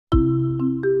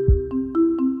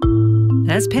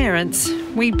As parents,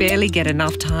 we barely get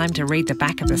enough time to read the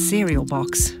back of the cereal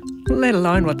box, let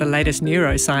alone what the latest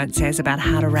neuroscience says about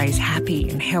how to raise happy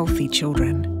and healthy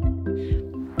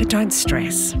children. But don't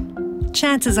stress.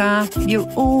 Chances are you're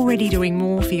already doing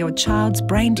more for your child's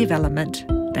brain development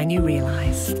than you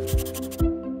realise.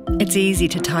 It's easy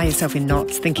to tie yourself in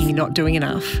knots thinking you're not doing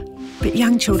enough, but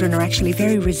young children are actually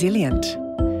very resilient,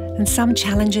 and some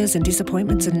challenges and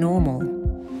disappointments are normal.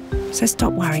 So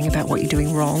stop worrying about what you're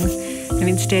doing wrong and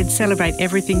instead celebrate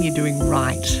everything you're doing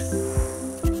right.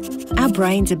 Our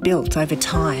brains are built over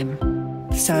time,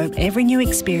 so every new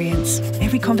experience,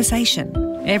 every conversation,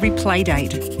 every play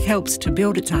date helps to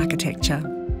build its architecture.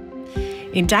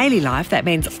 In daily life, that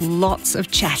means lots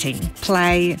of chatting,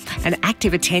 play, and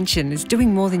active attention is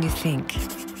doing more than you think.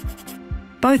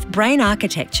 Both brain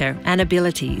architecture and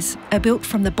abilities are built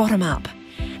from the bottom up,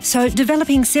 so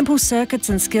developing simple circuits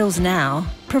and skills now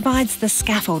provides the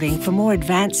scaffolding for more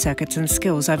advanced circuits and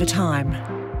skills over time.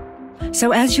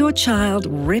 So as your child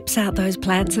rips out those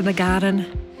plants in the garden,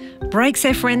 breaks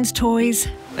their friends' toys,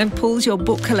 and pulls your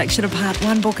book collection apart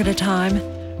one book at a time,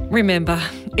 remember,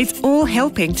 it's all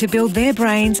helping to build their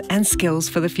brains and skills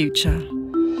for the future.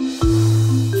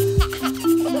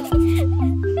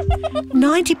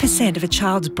 90% of a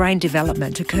child's brain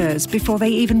development occurs before they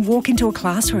even walk into a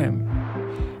classroom.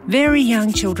 Very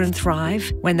young children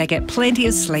thrive when they get plenty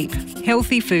of sleep,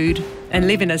 healthy food, and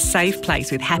live in a safe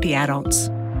place with happy adults.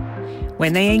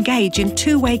 When they engage in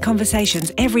two-way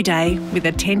conversations every day with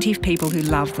attentive people who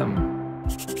love them.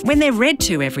 When they're read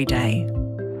to every day.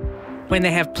 When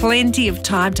they have plenty of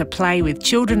time to play with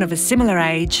children of a similar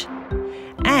age.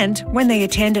 And when they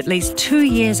attend at least 2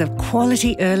 years of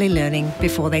quality early learning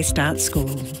before they start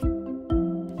school.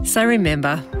 So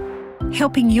remember,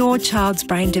 helping your child's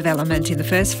brain development in the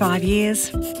first 5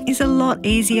 years is a lot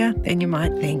easier than you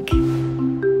might think.